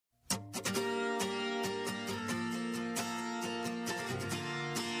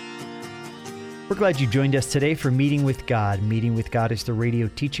We're glad you joined us today for Meeting with God. Meeting with God is the radio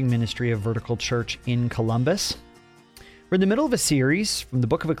teaching ministry of Vertical Church in Columbus. We're in the middle of a series from the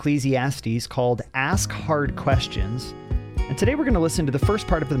book of Ecclesiastes called Ask Hard Questions. And today we're going to listen to the first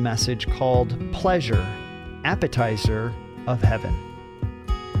part of the message called Pleasure, Appetizer of Heaven.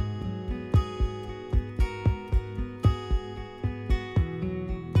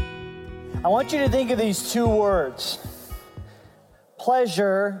 I want you to think of these two words,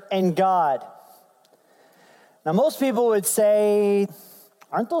 pleasure and God. Now, most people would say,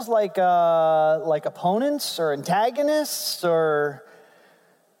 aren't those like opponents or antagonists? Or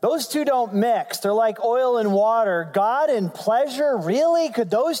those two don't mix. They're like oil and water. God and pleasure, really?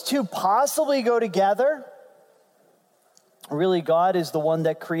 Could those two possibly go together? Really, God is the one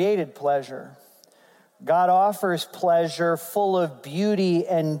that created pleasure. God offers pleasure full of beauty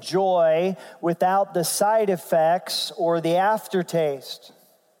and joy without the side effects or the aftertaste.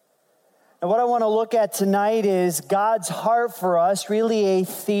 And what I want to look at tonight is God's heart for us, really a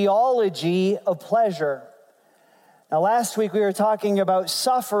theology of pleasure. Now, last week we were talking about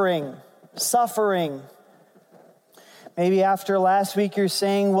suffering. Maybe after last week you're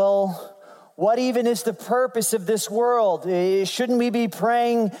saying, well, what even is the purpose of this world? Shouldn't we be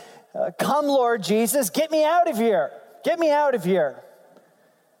praying, come Lord Jesus, get me out of here. Get me out of here.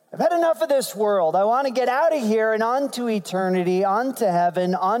 I've had enough of this world. I want to get out of here and onto eternity, onto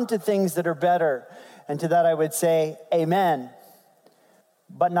heaven, onto things that are better. And to that I would say, amen.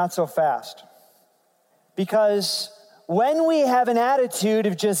 But not so fast. Because when we have an attitude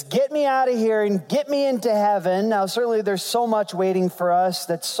of just get me out of here and get me into heaven, now certainly there's so much waiting for us,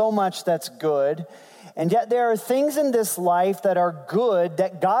 that's so much that's good. And yet there are things in this life that are good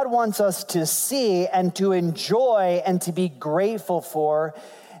that God wants us to see and to enjoy and to be grateful for.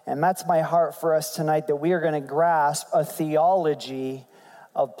 And that's my heart for us tonight, that we are going to grasp a theology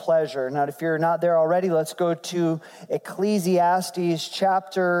of pleasure. Now, if you're not there already, let's go to Ecclesiastes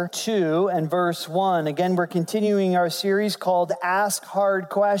chapter 2 and verse 1. Again, we're continuing our series called Ask Hard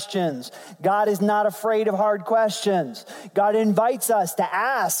Questions. God is not afraid of hard questions. God invites us to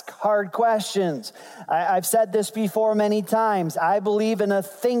ask hard questions. I've said this before many times. I believe in a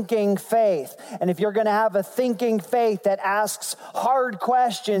thinking faith. And if you're going to have a thinking faith that asks hard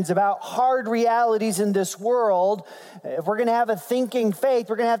questions about hard realities in this world, if we're going to have a thinking faith,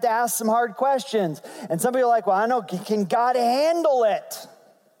 we're going to have to ask some hard questions. And some people are like, well, I know, can God handle it?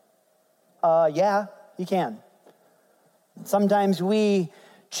 Yeah, he can. Sometimes we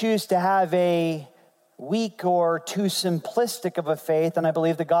choose to have a weak or too simplistic of a faith, and I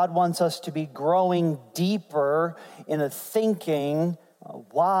believe that God wants us to be growing deeper in a thinking,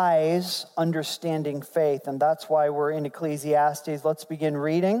 wise, understanding faith. And that's why we're in Ecclesiastes. Let's begin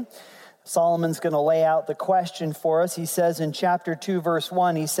reading. Solomon's going to lay out the question for us. He says in chapter 2, verse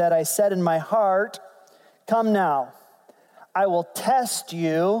 1, he said, I said in my heart, come now, I will test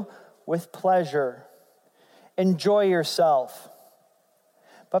you with pleasure. Enjoy yourself.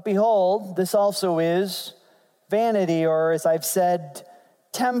 But behold, this also is vanity, or as I've said,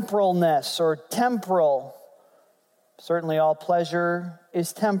 temporalness or temporal. Certainly all pleasure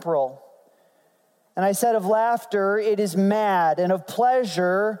is temporal. And I said of laughter, it is mad, and of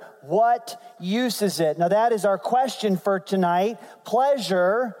pleasure, what use is it? Now that is our question for tonight.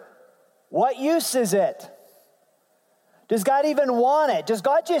 Pleasure, what use is it? Does God even want it? Does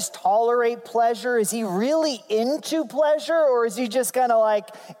God just tolerate pleasure? Is he really into pleasure? Or is he just kind of like,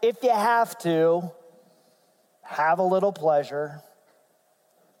 if you have to, have a little pleasure?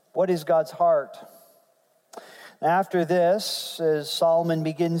 What is God's heart? After this, as Solomon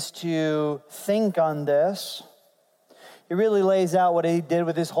begins to think on this, he really lays out what he did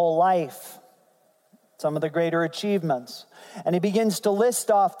with his whole life, some of the greater achievements. And he begins to list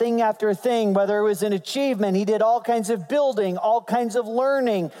off thing after thing, whether it was an achievement. He did all kinds of building, all kinds of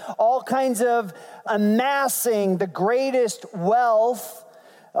learning, all kinds of amassing the greatest wealth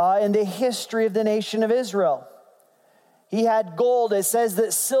in the history of the nation of Israel. He had gold. It says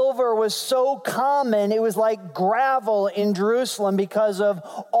that silver was so common, it was like gravel in Jerusalem because of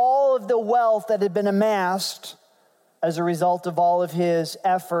all of the wealth that had been amassed as a result of all of his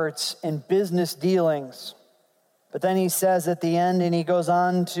efforts in business dealings. But then he says at the end, and he goes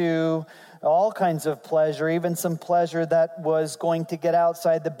on to all kinds of pleasure, even some pleasure that was going to get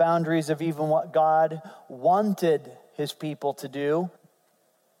outside the boundaries of even what God wanted his people to do.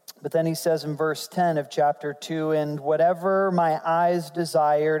 But then he says in verse 10 of chapter 2, and whatever my eyes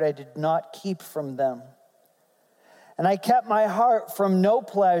desired, I did not keep from them. And I kept my heart from no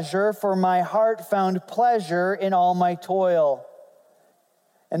pleasure, for my heart found pleasure in all my toil.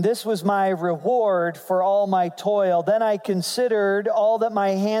 And this was my reward for all my toil. Then I considered all that my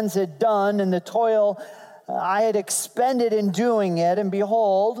hands had done and the toil I had expended in doing it. And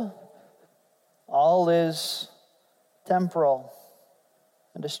behold, all is temporal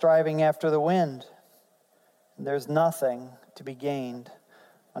and a striving after the wind. And there's nothing to be gained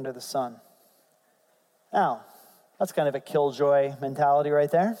under the sun. Now, that's kind of a killjoy mentality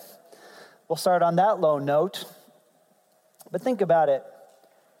right there. We'll start on that low note. But think about it.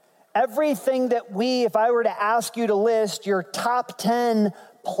 Everything that if I were to ask you to list your top 10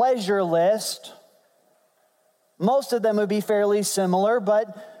 pleasure list, most of them would be fairly similar, but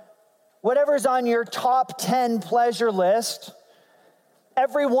whatever's on your top 10 pleasure list,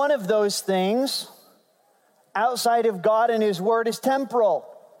 every one of those things outside of God and His Word is temporal.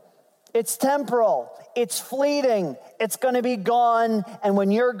 It's temporal. It's fleeting. It's going to be gone. And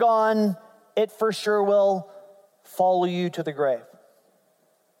when you're gone, it for sure will follow you to the grave.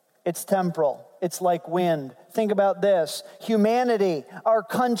 It's temporal. It's like wind. Think about this. Humanity, our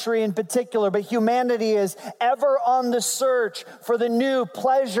country in particular, but humanity is ever on the search for the new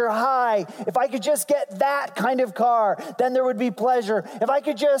pleasure high. If I could just get that kind of car, then there would be pleasure. If I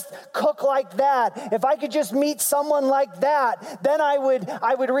could just cook like that, if I could just meet someone like that, then I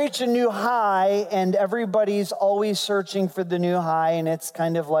would reach a new high, and everybody's always searching for the new high, and it's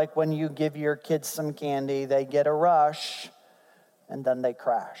kind of like when you give your kids some candy, they get a rush, and then they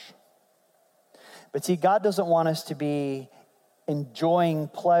crash. But see, God doesn't want us to be enjoying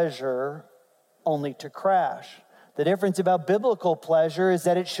pleasure only to crash. The difference about biblical pleasure is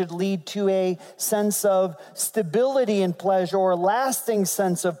that it should lead to a sense of stability in pleasure or a lasting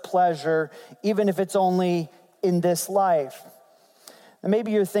sense of pleasure, even if it's only in this life. And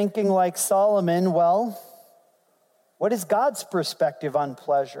maybe you're thinking like Solomon, well, what is God's perspective on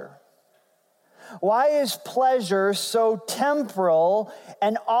pleasure? Why is pleasure so temporal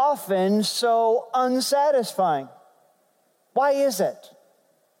and often so unsatisfying? Why is it?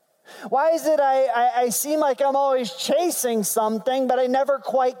 Why is it I seem like I'm always chasing something, but I never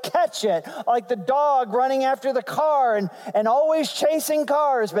quite catch it? Like the dog running after the car and always chasing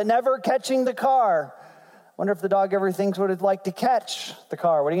cars, but never catching the car. Wonder if the dog ever thinks what it'd like to catch the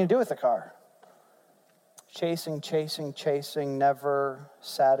car. What are you going to do with the car? Chasing, never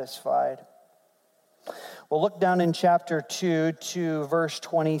satisfied. Well, look down in chapter 2 to verse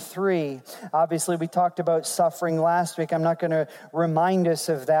 23. Obviously, we talked about suffering last week. I'm not going to remind us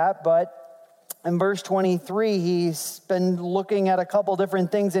of that, but in verse 23, he's been looking at a couple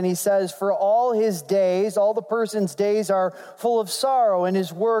different things, and he says, for all his days, all the person's days are full of sorrow, and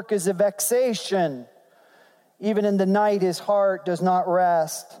his work is a vexation. Even in the night, his heart does not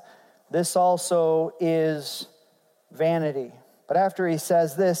rest. This also is vanity. But after he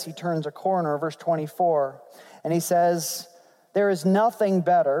says this, he turns a corner, verse 24, and he says, there is nothing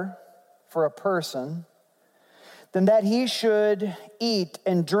better for a person than that he should eat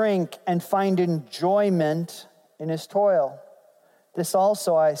and drink and find enjoyment in his toil. This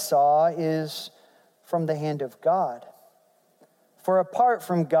also I saw is from the hand of God. For apart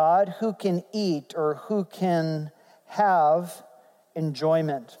from God, who can eat or who can have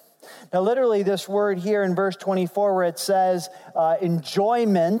enjoyment? Now, literally, this word here in verse 24 where it says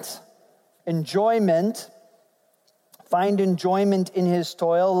enjoyment, find enjoyment in his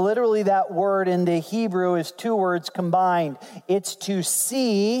toil. Literally, that word in the Hebrew is two words combined. It's to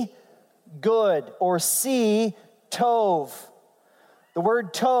see good or see tov. The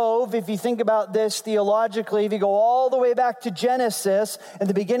word tov, if you think about this theologically, if you go all the way back to Genesis, at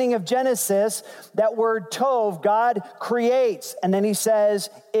the beginning of Genesis, that word tov, God creates. And then he says,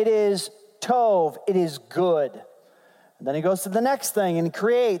 it is tov, it is good. And then he goes to the next thing and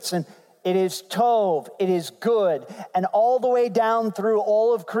creates, and it is tov, it is good. And all the way down through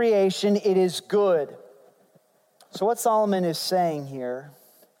all of creation, it is good. So what Solomon is saying here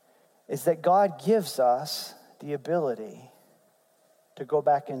is that God gives us the ability to go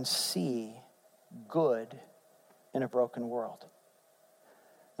back and see good in a broken world.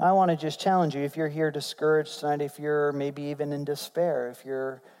 I want to just challenge you, if you're here discouraged tonight, if you're maybe even in despair, if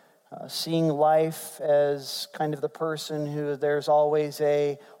you're seeing life as kind of the person who there's always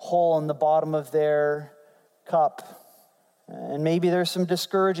a hole in the bottom of their cup, and maybe there's some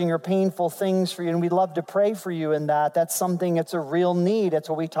discouraging or painful things for you, and we'd love to pray for you in that. That's something, it's a real need. That's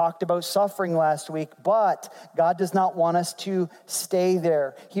what we talked about suffering last week. But God does not want us to stay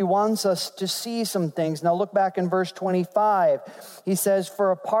there. He wants us to see some things. Now look back in verse 25. He says,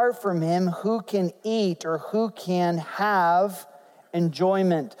 for apart from him, who can eat or who can have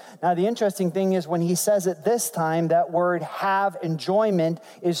enjoyment? Now, the interesting thing is when he says it this time, that word have enjoyment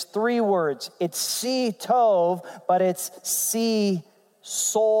is three words. It's si tov, but it's si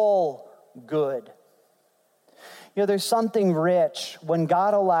soul good. You know, there's something rich when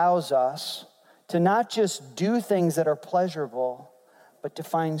God allows us to not just do things that are pleasurable, but to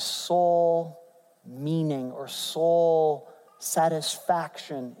find soul meaning or soul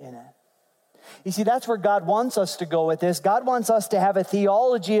satisfaction in it. You see, that's where God wants us to go with this. God wants us to have a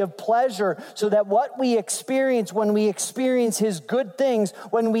theology of pleasure so that what we experience when we experience His good things,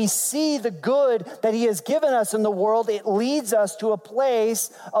 when we see the good that He has given us in the world, it leads us to a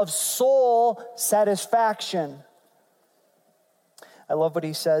place of soul satisfaction. I love what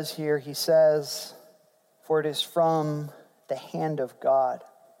he says here. He says, "For it is from the hand of God."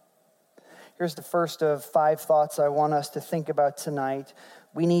 Here's the first of 5 thoughts I want us to think about tonight.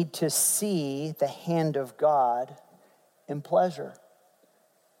 We need to see the hand of God in pleasure.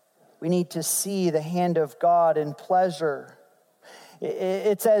 We need to see the hand of God in pleasure.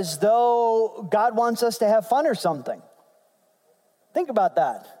 It's as though God wants us to have fun or something. Think about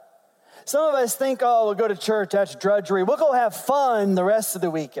that. Some of us think, oh, we'll go to church, that's drudgery. We'll go have fun the rest of the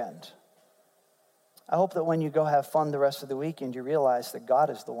weekend. I hope that when you go have fun the rest of the weekend, you realize that God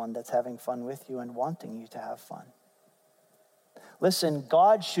is the one that's having fun with you and wanting you to have fun. Listen,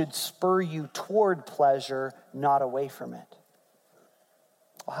 God should spur you toward pleasure, not away from it.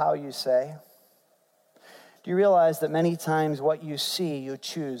 How, you say? Do you realize that many times what you see, you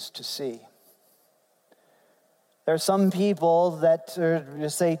choose to see? There are some people that are,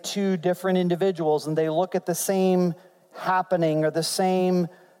 say, 2 different individuals, and they look at the same happening or the same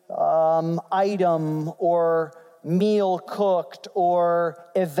item or meal cooked or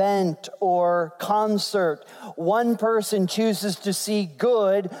event or concert. One person chooses to see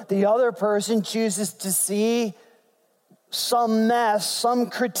good, the other person chooses to see some mess, some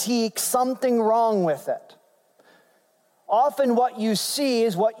critique, something wrong with it. Often what you see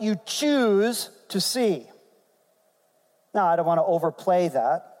is what you choose to see. Now, I don't want to overplay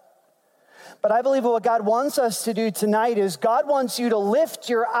that. But I believe what God wants us to do tonight is God wants you to lift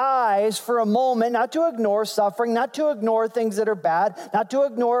your eyes for a moment, not to ignore suffering, not to ignore things that are bad, not to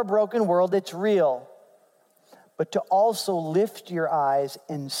ignore a broken world that's real, but to also lift your eyes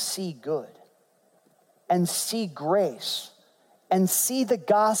and see good and see grace and see the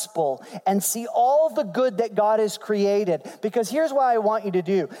gospel and see all the good that God has created. Because here's what I want you to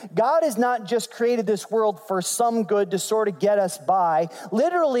do. God has not just created this world for some good to sort of get us by.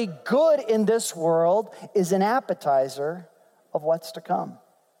 Literally, good in this world is an appetizer of what's to come.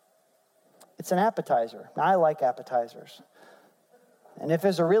 It's an appetizer. Now, I like appetizers. And if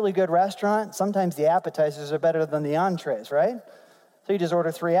it's a really good restaurant, sometimes the appetizers are better than the entrees, right? So you just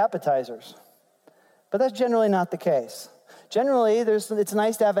order 3 appetizers. But that's generally not the case. Generally, it's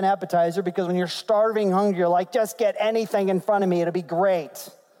nice to have an appetizer because when you're starving, hungry, you're like, just get anything in front of me, it'll be great.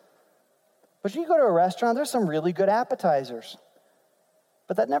 But when you go to a restaurant, there's some really good appetizers.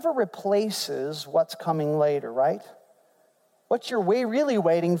 But that never replaces what's coming later, right? What you're really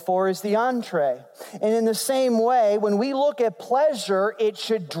waiting for is the entree. And in the same way, when we look at pleasure, it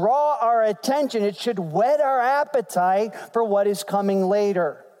should draw our attention. It should whet our appetite for what is coming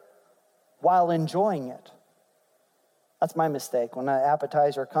later while enjoying it. That's my mistake. When an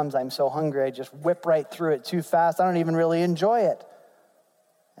appetizer comes, I'm so hungry, I just whip right through it too fast. I don't even really enjoy it.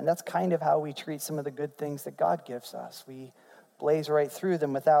 And that's kind of how we treat some of the good things that God gives us. We blaze right through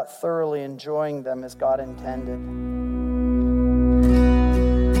them without thoroughly enjoying them as God intended.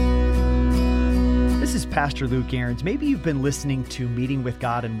 This is Pastor Luke Ahrens. Maybe you've been listening to Meeting with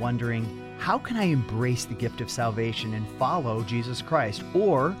God and wondering, how can I embrace the gift of salvation and follow Jesus Christ?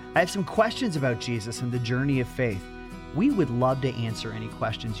 Or I have some questions about Jesus and the journey of faith. We would love to answer any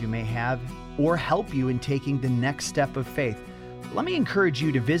questions you may have or help you in taking the next step of faith. Let me encourage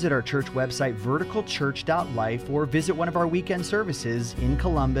you to visit our church website, verticalchurch.life, or visit one of our weekend services in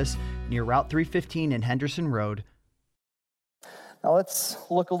Columbus near Route 315 and Henderson Road. Now let's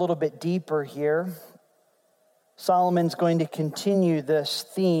look a little bit deeper here. Solomon's going to continue this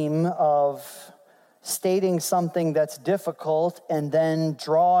theme of stating something that's difficult and then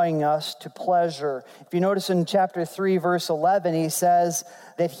drawing us to pleasure. If you notice in chapter 3, verse 11, he says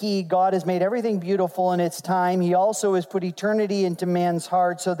that God has made everything beautiful in its time. He also has put eternity into man's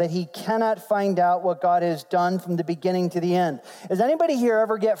heart so that he cannot find out what God has done from the beginning to the end. Does anybody here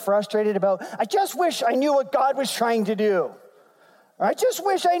ever get frustrated about, I just wish I knew what God was trying to do? Or I just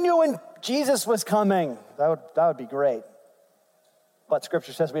wish I knew when Jesus was coming. That would be great. But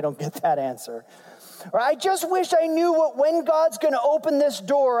Scripture says we don't get that answer. Or I just wish I knew when God's going to open this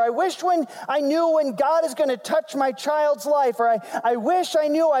door. I wish I knew when God is going to touch my child's life. Or I wish I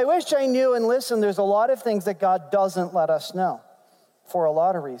knew. And listen, there's a lot of things that God doesn't let us know for a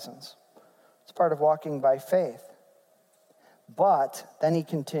lot of reasons. It's part of walking by faith. But, then he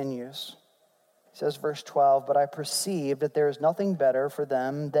continues. He says, verse 12, but I perceive that there is nothing better for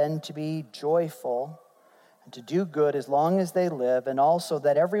them than to be joyful and to do good as long as they live, and also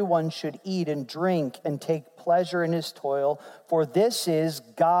that everyone should eat and drink and take pleasure in his toil, for this is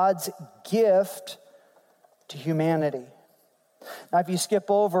God's gift to humanity. Now, if you skip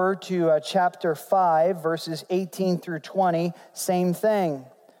over to chapter 5, verses 18 through 20, same thing.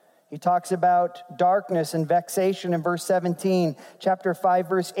 He talks about darkness and vexation in verse 17. Chapter 5,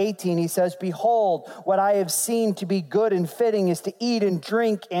 verse 18, he says, behold, what I have seen to be good and fitting is to eat and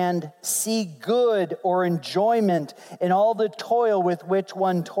drink and see good or enjoyment in all the toil with which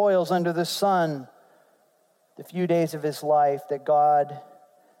one toils under the sun, the few days of his life that God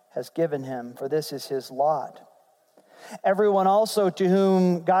has given him, for this is his lot. Everyone also to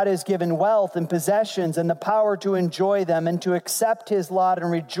whom God has given wealth and possessions and the power to enjoy them and to accept his lot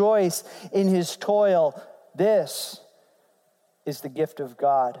and rejoice in his toil, this is the gift of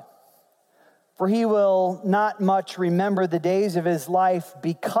God. For he will not much remember the days of his life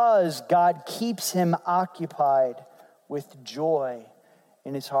because God keeps him occupied with joy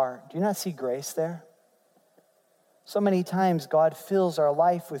in his heart. Do you not see grace there? So many times God fills our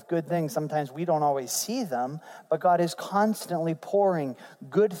life with good things. Sometimes we don't always see them, but God is constantly pouring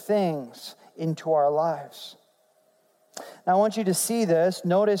good things into our lives. Now I want you to see this.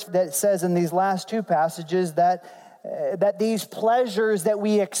 Notice that it says in these last two passages that these pleasures that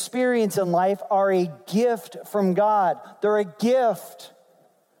we experience in life are a gift from God. They're a gift.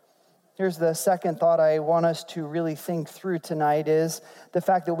 Here's the second thought I want us to really think through tonight is the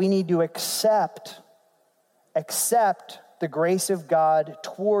fact that we need to accept the grace of God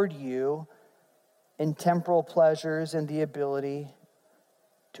toward you in temporal pleasures and the ability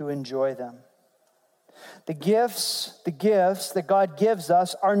to enjoy them. The gifts that God gives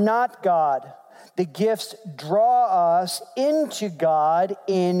us are not God. The gifts draw us into God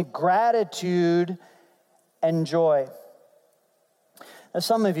in gratitude and joy. Now,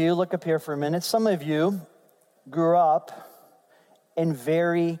 some of you, look up here for a minute, some of you grew up in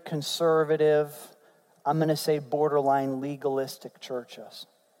very conservative, I'm going to say borderline legalistic churches.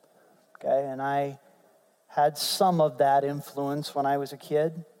 Okay, and I had some of that influence when I was a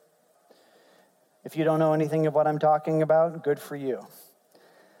kid. If you don't know anything of what I'm talking about, good for you.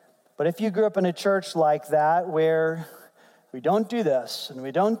 But if you grew up in a church like that where we don't do this and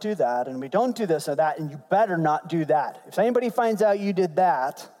we don't do that and we don't do this or that and you better not do that. If anybody finds out you did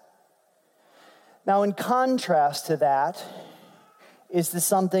that, now in contrast to that, is this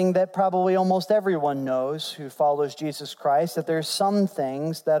something that probably almost everyone knows who follows Jesus Christ, that there's some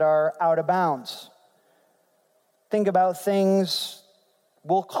things that are out of bounds. Think about things,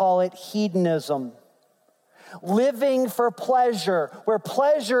 we'll call it hedonism. Living for pleasure, where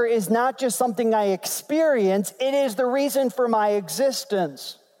pleasure is not just something I experience, it is the reason for my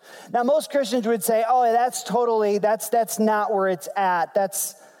existence. Now, most Christians would say, oh, that's not where it's at.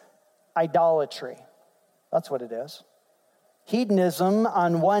 That's idolatry. That's what it is. Hedonism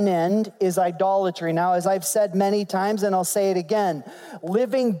on one end is idolatry. Now, as I've said many times, and I'll say it again,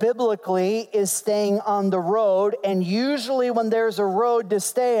 living biblically is staying on the road, and usually when there's a road to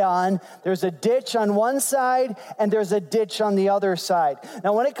stay on, there's a ditch on one side and there's a ditch on the other side.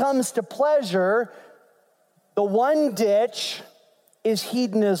 Now, when it comes to pleasure, the one ditch is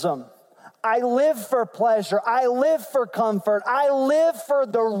hedonism. I live for pleasure. I live for comfort. I live for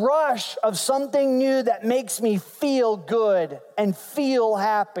the rush of something new that makes me feel good and feel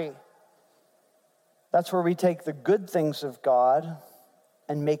happy. That's where we take the good things of God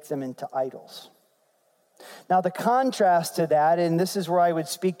and make them into idols. Now, the contrast to that, and this is where I would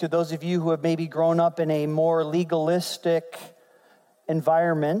speak to those of you who have maybe grown up in a more legalistic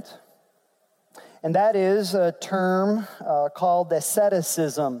environment, and that is a term called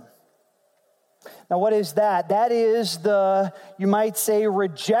asceticism. Now, what is that? That is the, you might say,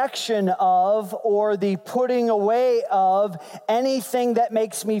 rejection of or the putting away of anything that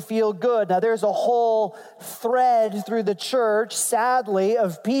makes me feel good. Now, there's a whole thread through the church, sadly,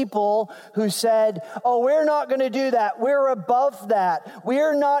 of people who said, oh, we're not going to do that. We're above that.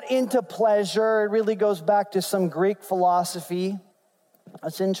 We're not into pleasure. It really goes back to some Greek philosophy.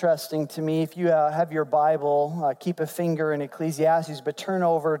 It's interesting to me. If you have your Bible, keep a finger in Ecclesiastes, but turn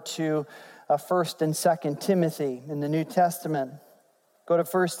over to 1 and 2 Timothy in the New Testament. Go to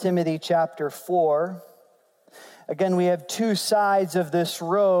 1 Timothy chapter 4. Again, we have two sides of this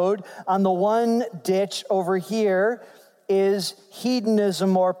road. On the one ditch over here is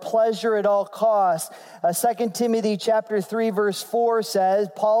hedonism or pleasure at all costs. 2 Timothy chapter 3 verse 4 says,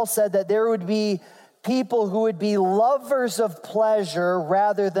 Paul said that there would be people who would be lovers of pleasure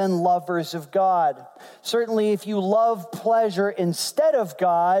rather than lovers of God. Certainly, if you love pleasure instead of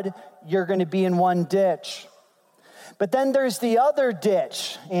God, you're going to be in one ditch. But then there's the other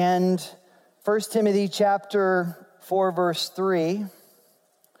ditch. And 1 Timothy chapter 4, verse 3,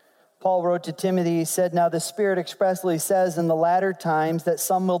 Paul wrote to Timothy, he said, "Now the Spirit expressly says in the latter times that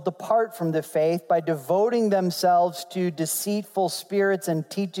some will depart from the faith by devoting themselves to deceitful spirits and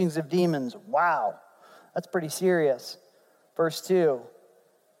teachings of demons." Wow, that's pretty serious. Verse 2,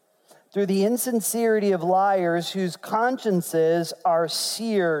 "Through the insincerity of liars whose consciences are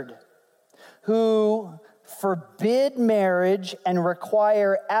seared, who forbid marriage and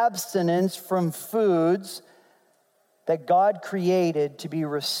require abstinence from foods that God created to be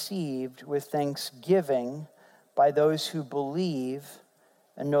received with thanksgiving by those who believe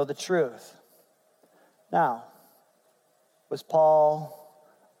and know the truth." Now, was Paul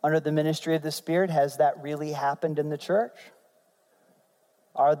under the ministry of the Spirit? Has that really happened in the church?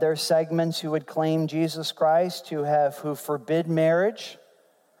 Are there segments who would claim Jesus Christ who forbid marriage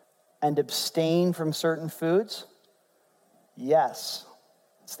and abstain from certain foods? Yes,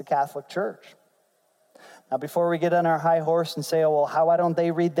 it's the Catholic Church. Now, before we get on our high horse and say, "Oh, well, why don't they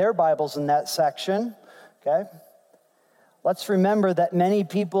read their Bibles in that section?" Okay, let's remember that many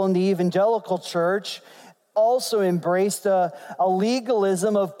people in the evangelical church also embraced a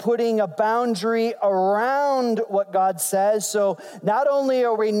legalism of putting a boundary around what God says. So not only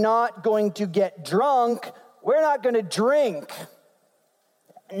are we not going to get drunk, we're not going to drink.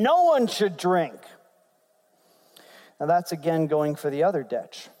 No one should drink. Now that's again going for the other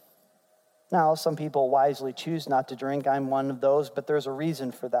ditch. Now, some people wisely choose not to drink. I'm one of those, but there's a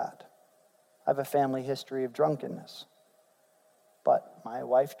reason for that. I have a family history of drunkenness. But my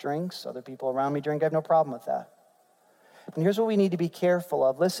wife drinks, other people around me drink. I have no problem with that. And here's what we need to be careful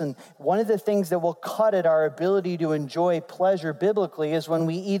of. Listen, one of the things that will cut at our ability to enjoy pleasure biblically is when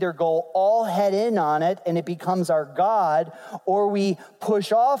we either go all head in on it and it becomes our God, or we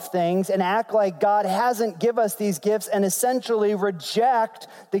push off things and act like God hasn't given us these gifts and essentially reject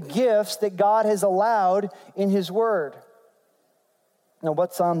the gifts that God has allowed in his word. Now,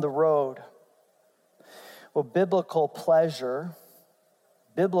 what's on the road? Well, biblical pleasure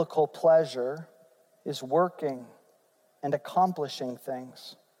is working and accomplishing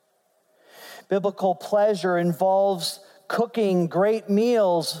things. Biblical pleasure involves cooking great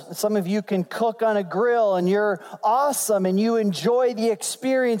meals. Some of you can cook on a grill and you're awesome and you enjoy the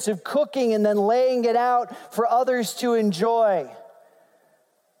experience of cooking and then laying it out for others to enjoy.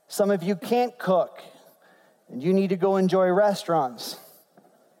 Some of you can't cook and you need to go enjoy restaurants.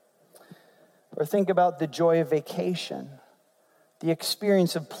 Or think about the joy of vacation. The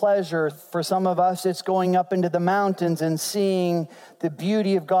experience of pleasure. For some of us, it's going up into the mountains and seeing the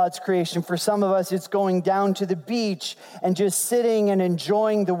beauty of God's creation. For some of us, it's going down to the beach and just sitting and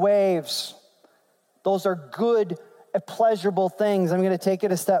enjoying the waves. Those are good, pleasurable things. I'm going to take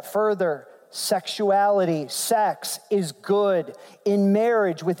it a step further. Sexuality, sex is good. In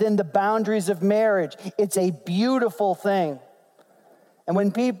marriage, within the boundaries of marriage, it's a beautiful thing. And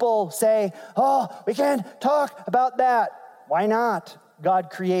when people say, "Oh, we can't talk about that," why not? God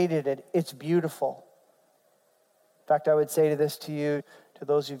created it. It's beautiful. In fact, I would say this to you, to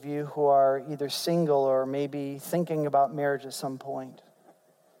those of you who are either single or maybe thinking about marriage at some point.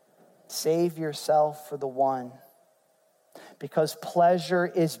 Save yourself for the one. Because pleasure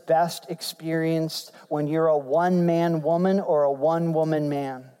is best experienced when you're a one-man woman or a one-woman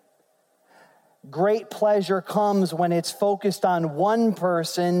man. Great pleasure comes when it's focused on one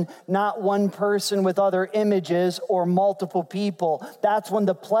person, not one person with other images or multiple people. That's when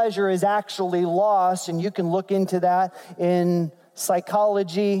the pleasure is actually lost, and you can look into that in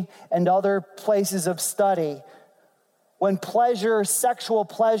psychology and other places of study. When pleasure, sexual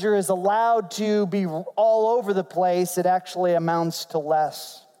pleasure, is allowed to be all over the place, it actually amounts to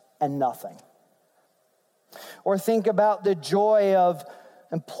less and nothing. Or think about the joy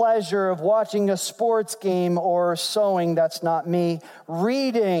and pleasure of watching a sports game or sewing. That's not me.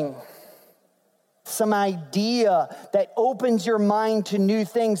 Reading some idea that opens your mind to new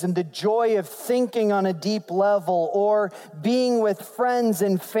things and the joy of thinking on a deep level, or being with friends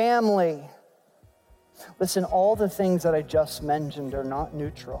and family. Listen, all the things that I just mentioned are not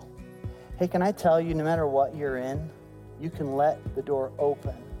neutral. Hey, can I tell you, no matter what you're in, you can let the door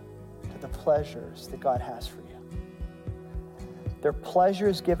open to the pleasures that God has for you. They're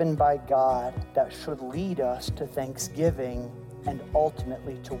pleasures given by God that should lead us to thanksgiving and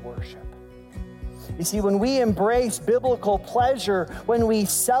ultimately to worship. You see, when we embrace biblical pleasure, when we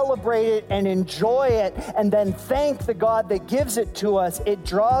celebrate it and enjoy it, and then thank the God that gives it to us, it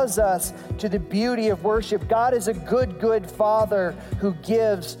draws us to the beauty of worship. God is a good, good Father who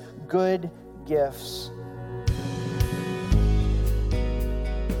gives good gifts.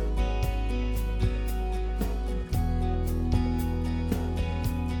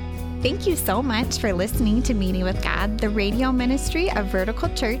 Thank you so much for listening to Meeting with God, the radio ministry of Vertical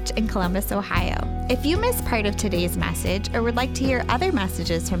Church in Columbus, Ohio. If you missed part of today's message or would like to hear other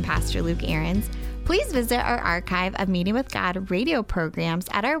messages from Pastor Luke Ahrens, please visit our archive of Meeting with God radio programs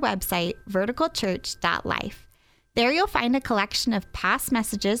at our website, verticalchurch.life. There you'll find a collection of past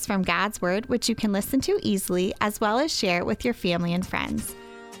messages from God's Word, which you can listen to easily, as well as share with your family and friends.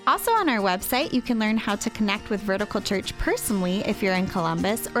 Also on our website, you can learn how to connect with Vertical Church personally if you're in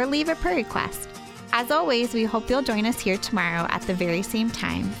Columbus, or leave a prayer request. As always, we hope you'll join us here tomorrow at the very same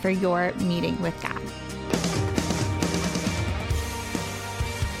time for your Meeting with God.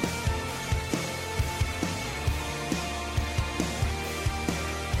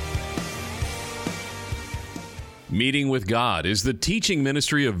 Meeting with God is the teaching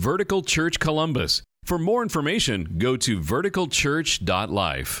ministry of Vertical Church Columbus. For more information, go to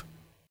verticalchurch.life.